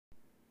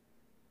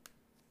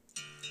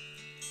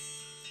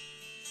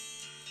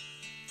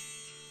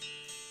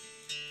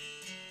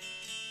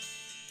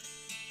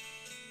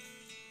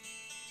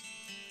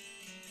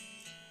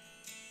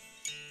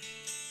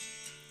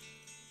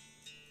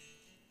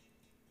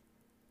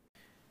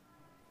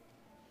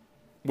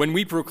When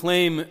we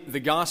proclaim the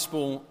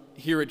gospel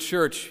here at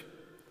church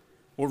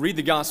or read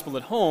the gospel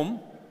at home,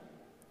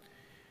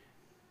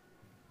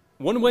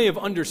 one way of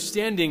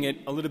understanding it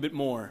a little bit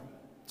more,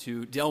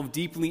 to delve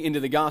deeply into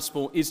the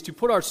gospel, is to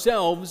put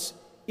ourselves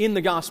in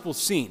the gospel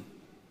scene.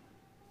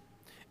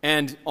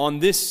 And on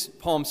this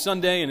Palm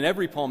Sunday and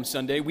every Palm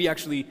Sunday, we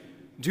actually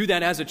do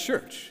that as a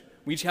church.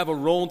 We each have a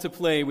role to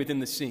play within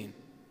the scene.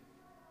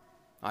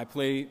 I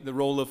play the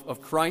role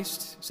of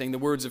Christ, saying the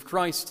words of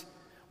Christ.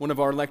 One of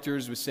our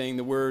lectors was saying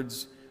the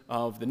words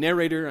of the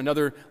narrator.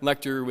 Another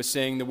lector was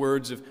saying the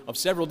words of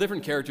several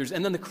different characters.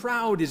 And then the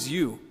crowd is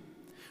you.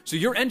 So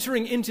you're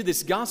entering into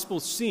this gospel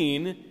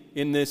scene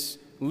in this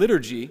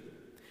liturgy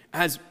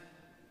as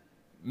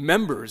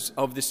members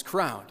of this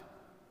crowd,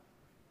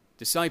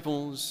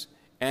 disciples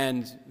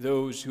and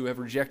those who have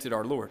rejected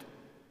our Lord.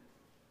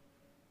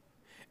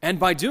 And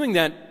by doing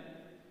that,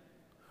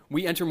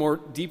 we enter more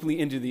deeply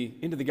into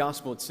the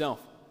gospel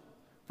itself.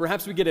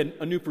 Perhaps we get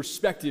a new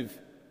perspective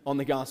on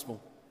the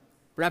gospel.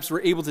 Perhaps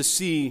we're able to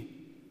see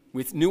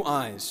with new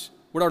eyes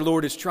what our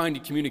Lord is trying to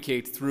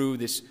communicate through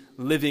this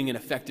living and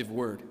effective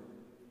word.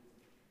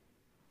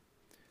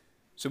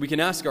 So we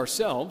can ask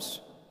ourselves,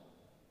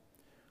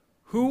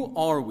 who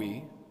are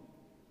we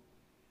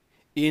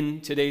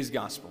in today's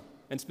gospel?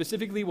 And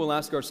specifically, we'll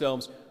ask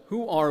ourselves,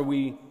 who are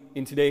we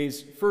in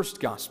today's first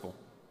gospel,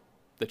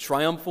 the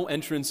triumphal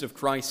entrance of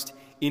Christ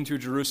into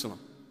Jerusalem?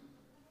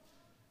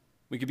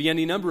 We could be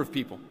any number of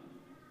people.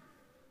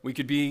 We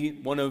could be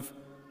one of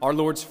our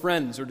Lord's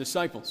friends or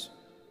disciples.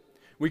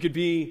 We could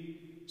be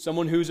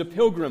someone who's a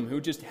pilgrim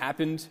who just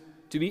happened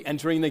to be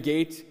entering the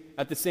gate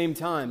at the same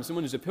time,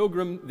 someone who's a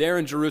pilgrim there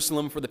in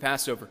Jerusalem for the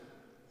Passover.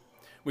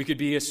 We could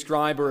be a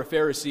scribe or a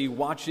Pharisee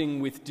watching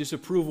with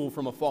disapproval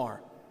from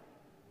afar.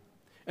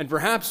 And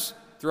perhaps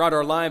throughout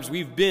our lives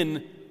we've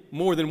been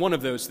more than one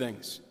of those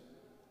things.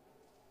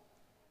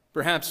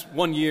 Perhaps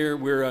one year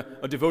we're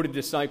a devoted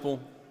disciple.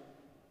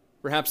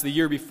 Perhaps the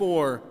year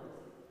before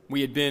we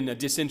had been a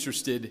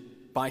disinterested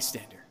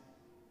bystander.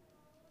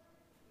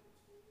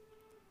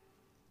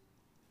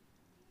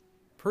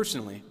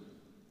 Personally,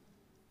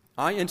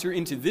 I enter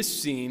into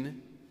this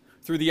scene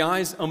through the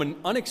eyes of an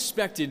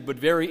unexpected but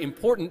very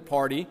important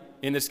party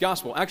in this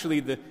gospel.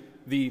 Actually,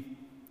 the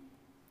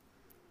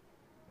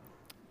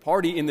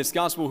party in this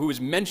gospel who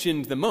is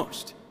mentioned the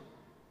most.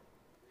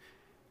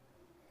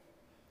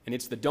 And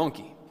it's the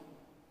donkey.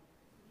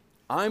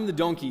 I'm the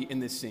donkey in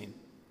this scene.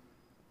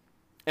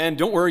 And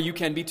don't worry, you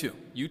can be too.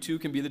 You too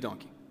can be the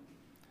donkey.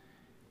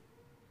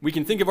 We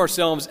can think of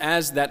ourselves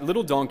as that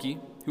little donkey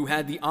who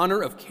had the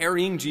honor of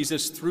carrying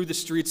Jesus through the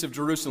streets of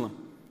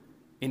Jerusalem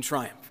in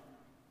triumph.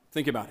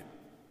 Think about it.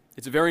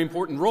 It's a very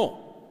important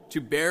role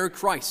to bear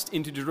Christ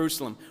into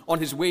Jerusalem on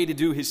his way to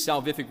do his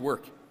salvific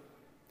work.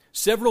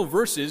 Several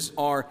verses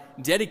are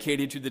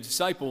dedicated to the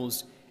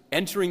disciples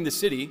entering the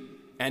city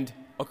and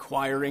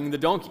acquiring the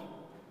donkey,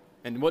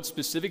 and what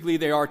specifically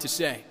they are to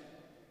say.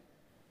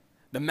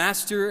 The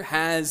master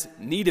has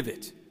need of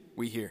it,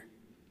 we hear.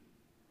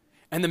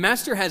 And the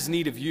master has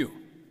need of you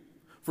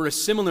for a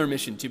similar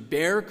mission, to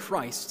bear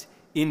Christ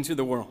into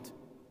the world.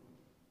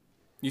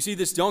 You see,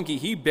 this donkey,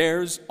 he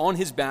bears on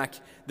his back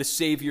the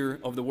Savior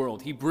of the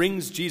world. He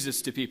brings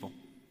Jesus to people.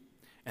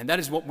 And that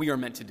is what we are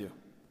meant to do.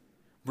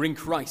 Bring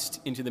Christ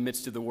into the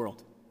midst of the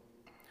world.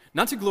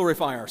 Not to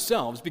glorify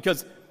ourselves,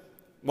 because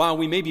while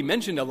we may be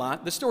mentioned a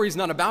lot, the story is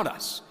not about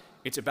us.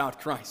 It's about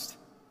Christ.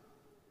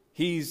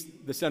 He's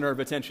the center of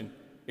attention.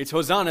 It's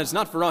hosannas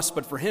not for us,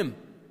 but for him.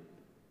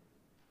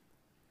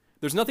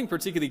 There's nothing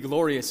particularly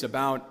glorious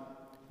about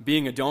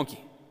being a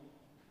donkey.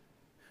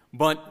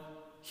 But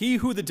he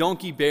who the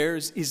donkey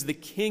bears is the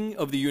King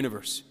of the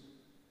universe.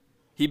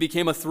 He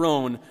became a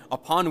throne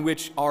upon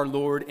which our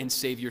Lord and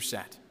Savior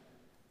sat.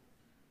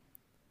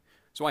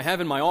 So I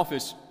have in my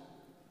office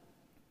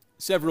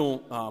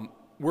several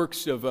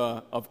works of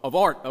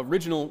art,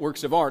 original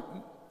works of art,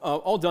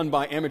 all done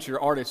by amateur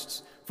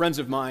artists, friends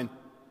of mine.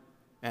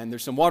 And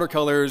there's some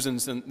watercolors and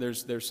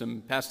there's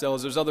some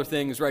pastels, there's other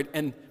things, right?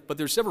 But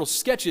there's several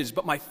sketches,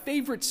 but my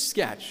favorite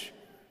sketch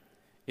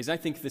is, I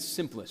think, the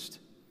simplest,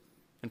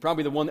 and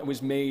probably the one that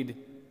was made,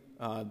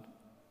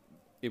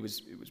 it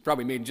was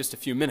probably made in just a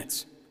few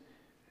minutes.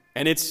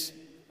 And it's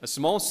a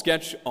small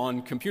sketch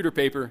on computer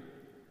paper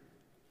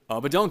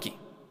of a donkey,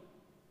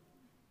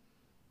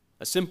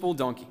 a simple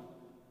donkey.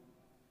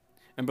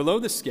 And below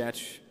the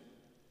sketch,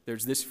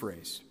 there's this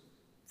phrase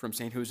from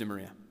St.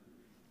 Josemaria.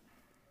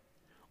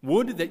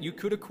 Would that you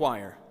could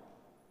acquire,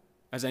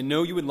 as I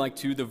know you would like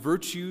to, the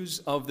virtues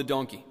of the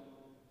donkey.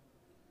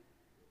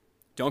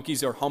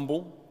 Donkeys are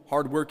humble,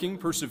 hardworking,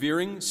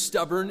 persevering,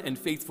 stubborn, and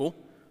faithful,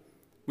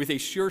 with a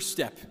sure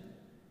step,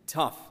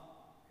 tough,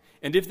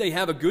 and if they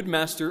have a good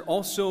master,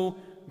 also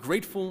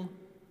grateful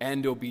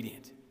and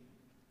obedient.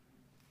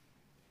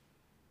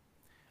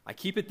 I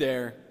keep it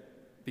there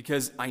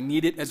because I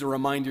need it as a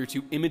reminder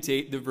to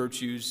imitate the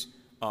virtues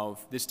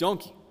of this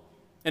donkey.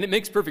 And it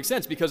makes perfect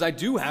sense because I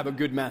do have a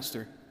good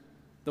master,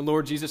 the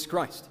Lord Jesus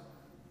Christ.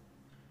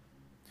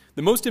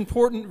 The most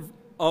important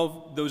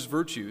of those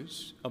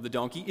virtues of the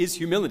donkey is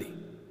humility.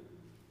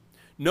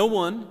 No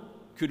one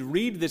could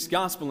read this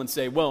gospel and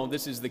say, well,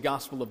 this is the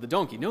gospel of the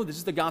donkey. No, this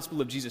is the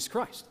gospel of Jesus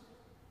Christ.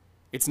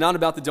 It's not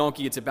about the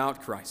donkey, it's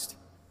about Christ.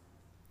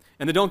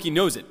 And the donkey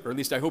knows it, or at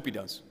least I hope he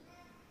does.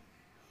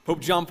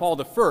 Pope John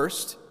Paul I,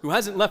 who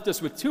hasn't left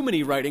us with too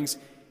many writings,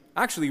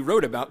 actually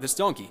wrote about this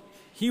donkey.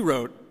 He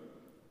wrote,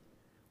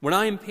 "When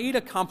I am paid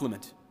a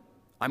compliment,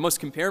 I must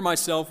compare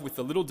myself with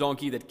the little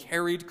donkey that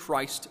carried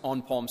Christ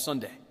on Palm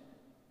Sunday.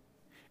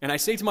 And I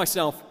say to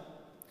myself,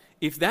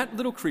 if that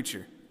little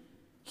creature,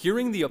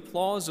 hearing the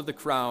applause of the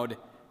crowd,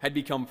 had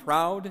become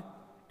proud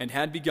and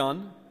had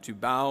begun to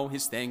bow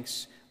his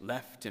thanks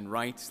left and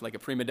right like a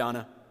prima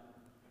donna,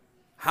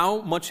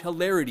 how much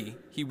hilarity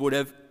he would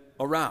have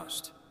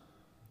aroused.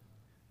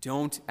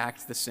 Don't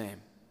act the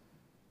same."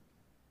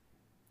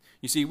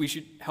 You see, we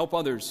should help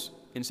others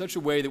in such a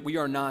way that we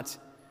are not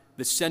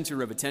the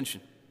center of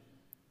attention.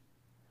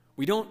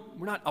 We're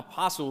not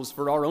apostles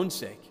for our own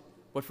sake,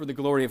 but for the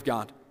glory of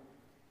God.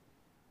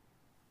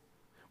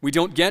 We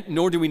don't get,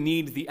 nor do we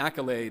need the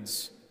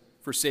accolades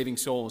for saving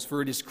souls,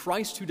 for it is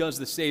Christ who does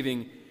the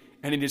saving,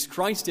 and it is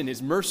Christ in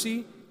his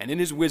mercy and in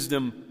his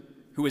wisdom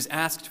who has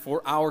asked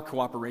for our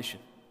cooperation.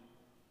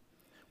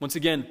 Once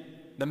again,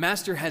 the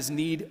Master has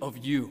need of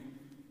you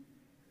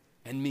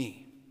and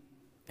me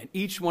and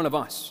each one of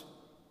us.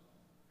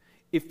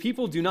 If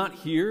people do not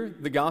hear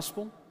the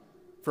gospel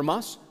from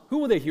us, who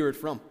will they hear it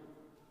from?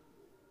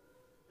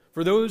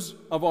 For those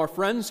of our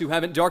friends who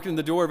haven't darkened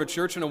the door of a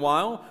church in a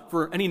while,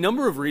 for any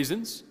number of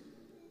reasons,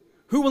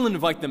 who will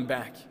invite them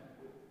back?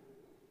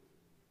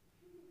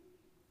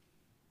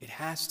 It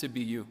has to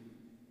be you.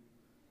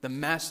 The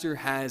Master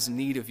has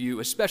need of you,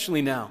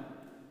 especially now.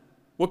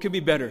 What could be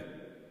better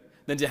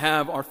than to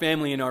have our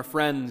family and our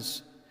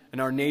friends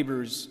and our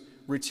neighbors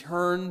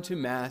return to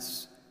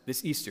Mass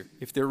this Easter,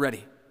 if they're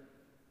ready?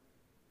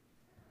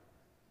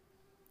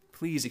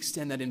 Please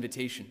extend that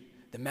invitation.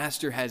 The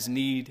Master has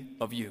need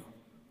of you.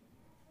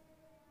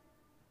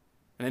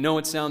 And I know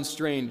it sounds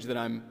strange that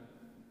I'm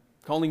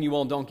calling you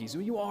all donkeys.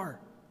 Well, you are.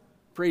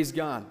 Praise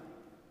God.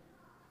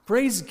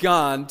 Praise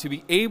God to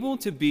be able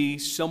to be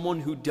someone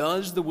who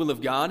does the will of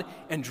God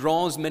and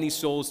draws many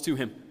souls to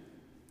him.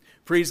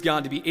 Praise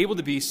God to be able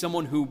to be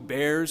someone who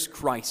bears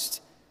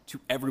Christ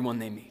to everyone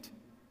they meet.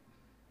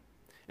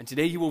 And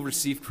today you will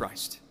receive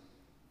Christ.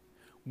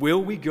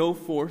 Will we go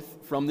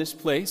forth from this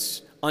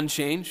place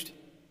unchanged?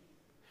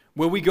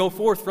 Will we go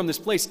forth from this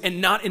place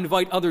and not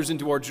invite others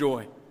into our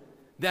joy?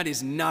 That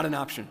is not an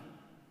option.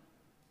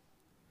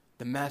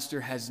 The Master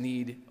has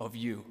need of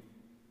you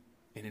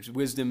in his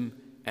wisdom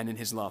and in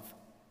his love.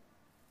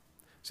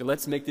 So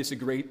let's make this a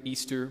great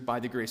Easter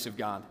by the grace of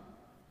God.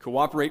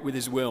 Cooperate with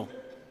his will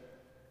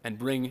and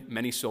bring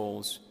many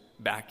souls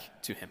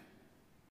back to him.